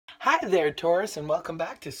Hi there, Taurus, and welcome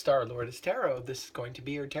back to Star Lourdes Tarot. This is going to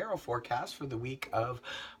be your tarot forecast for the week of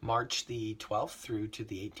March the 12th through to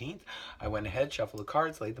the 18th. I went ahead, shuffled the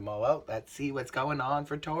cards, laid them all out. Let's see what's going on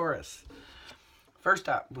for Taurus. First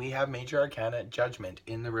up, we have Major Arcana Judgment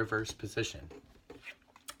in the reverse position.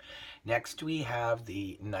 Next, we have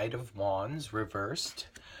the Knight of Wands reversed,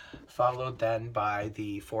 followed then by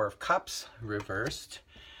the Four of Cups reversed.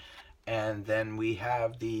 And then we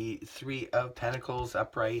have the Three of Pentacles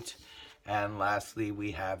upright. And lastly,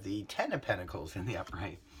 we have the Ten of Pentacles in the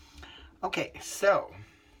upright. Okay, so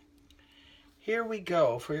here we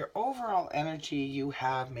go. For your overall energy, you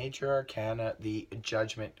have Major Arcana, the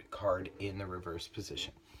Judgment card in the reverse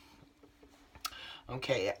position.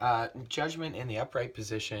 Okay, Judgment in the upright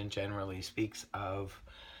position generally speaks of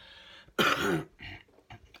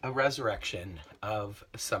a resurrection of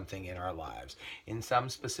something in our lives in some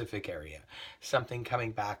specific area, something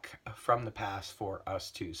coming back from the past for us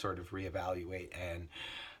to sort of reevaluate and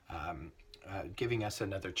giving us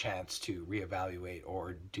another chance to reevaluate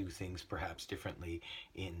or do things perhaps differently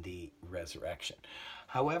in the resurrection.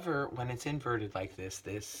 However, when it's inverted like this,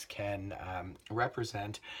 this can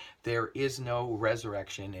represent there is no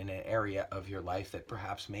resurrection in an area of your life that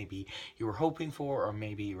perhaps maybe you were hoping for or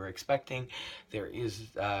maybe you were expecting. There is,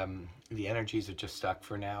 the energies are just stuck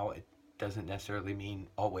for now. It doesn't necessarily mean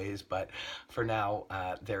always, but for now,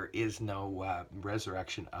 there is no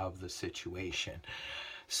resurrection of the situation.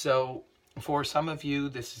 So for some of you,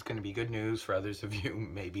 this is going to be good news. For others of you,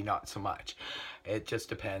 maybe not so much. It just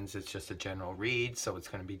depends. It's just a general read, so it's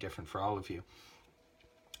going to be different for all of you.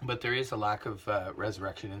 But there is a lack of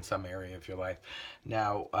resurrection in some area of your life.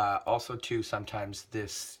 Now, also too, sometimes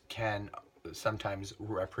this can sometimes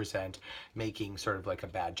represent making sort of like a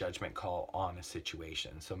bad judgment call on a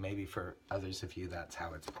situation. So maybe for others of you, that's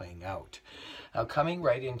how it's playing out. Now, coming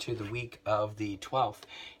right into the week of the 12th,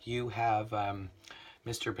 you have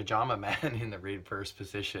Mr. Pajama Man in the reverse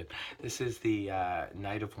position. This is the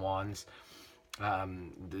Knight of Wands.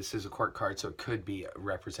 This is a court card, so it could be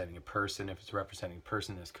representing a person. If it's representing a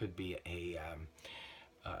person, this could be a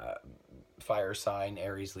fire sign,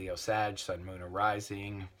 Aries, Leo, Sag, Sun, Moon, or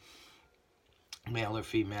Rising, male or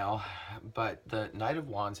female. But the Knight of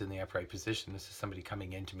Wands in the upright position, this is somebody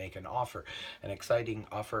coming in to make an offer, an exciting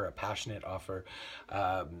offer, a passionate offer,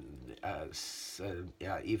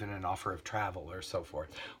 even an offer of travel or so forth.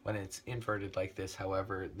 When it's inverted like this,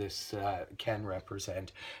 however, this can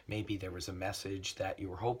represent maybe there was a message that you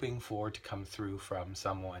were hoping for to come through from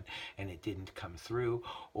someone and it didn't come through,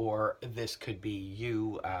 or this could be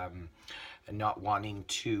you not wanting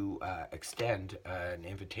to extend an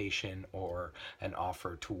invitation or an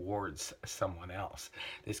offer towards someone else.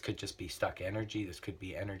 This could just be stuck energy. This could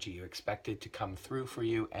be energy you expected to come through for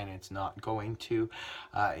you and it's not going to.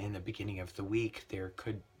 In the beginning of the week,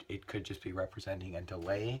 it could just be representing a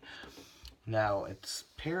delay. Now, it's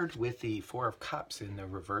paired with the Four of Cups in the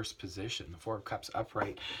reverse position. The Four of Cups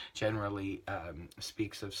upright generally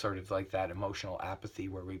speaks of sort of like that emotional apathy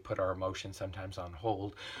where we put our emotions sometimes on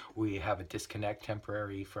hold. We have a disconnect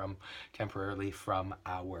temporarily from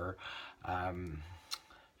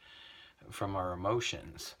our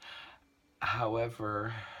emotions.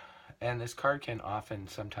 However, and this card can often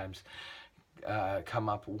sometimes come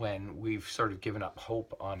up when we've sort of given up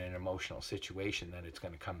hope on an emotional situation that it's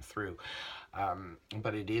going to come through.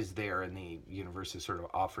 But it is there and the universe is sort of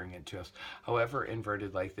offering it to us. However,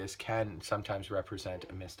 inverted like this can sometimes represent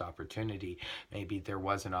a missed opportunity. Maybe there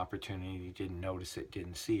was an opportunity, you didn't notice it,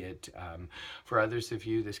 didn't see it. For others of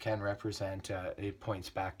you, this can represent, it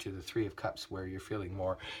points back to the Three of Cups where you're feeling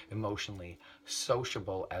more emotionally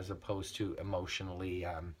sociable as opposed to emotionally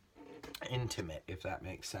intimate, if that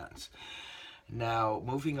makes sense. Now,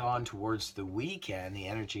 moving on towards the weekend, the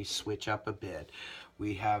energies switch up a bit.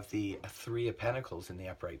 We have the Three of Pentacles in the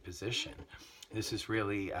upright position. This is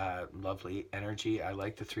really lovely energy. I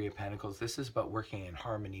like the Three of Pentacles. This is about working in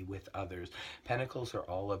harmony with others. Pentacles are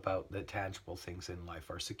all about the tangible things in life,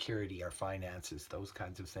 our security, our finances, those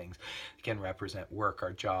kinds of things. It can represent work,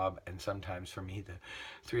 our job, and sometimes for me, the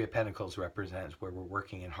Three of Pentacles represents where we're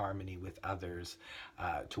working in harmony with others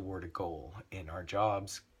toward a goal in our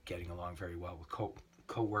jobs, getting along very well with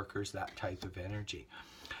co-workers, that type of energy.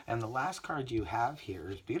 And the last card you have here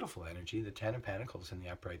is beautiful energy, the Ten of Pentacles in the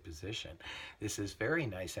upright position. This is very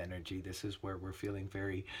nice energy. This is where we're feeling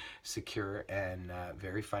very secure and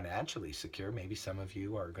very financially secure. Maybe some of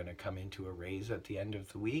you are going to come into a raise at the end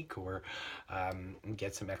of the week or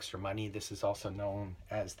get some extra money. This is also known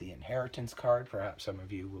as the inheritance card. Perhaps some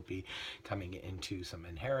of you will be coming into some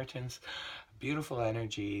inheritance. beautiful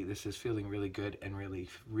energy. This is feeling really good and really,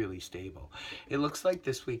 really stable. It looks like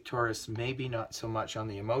this week, Taurus, maybe not so much on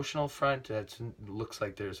the emotional front. It looks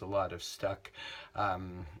like there's a lot of stuck,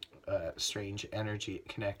 strange energy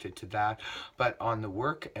connected to that. But on the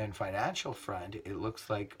work and financial front, it looks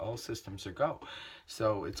like all systems are go.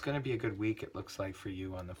 So it's going to be a good week, it looks like, for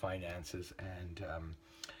you on the finances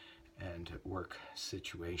and work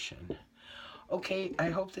situation. Okay, I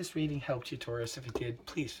hope this reading helped you, Taurus. If it did,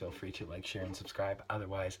 please feel free to like, share, and subscribe.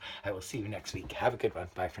 Otherwise, I will see you next week. Have a good one.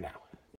 Bye for now.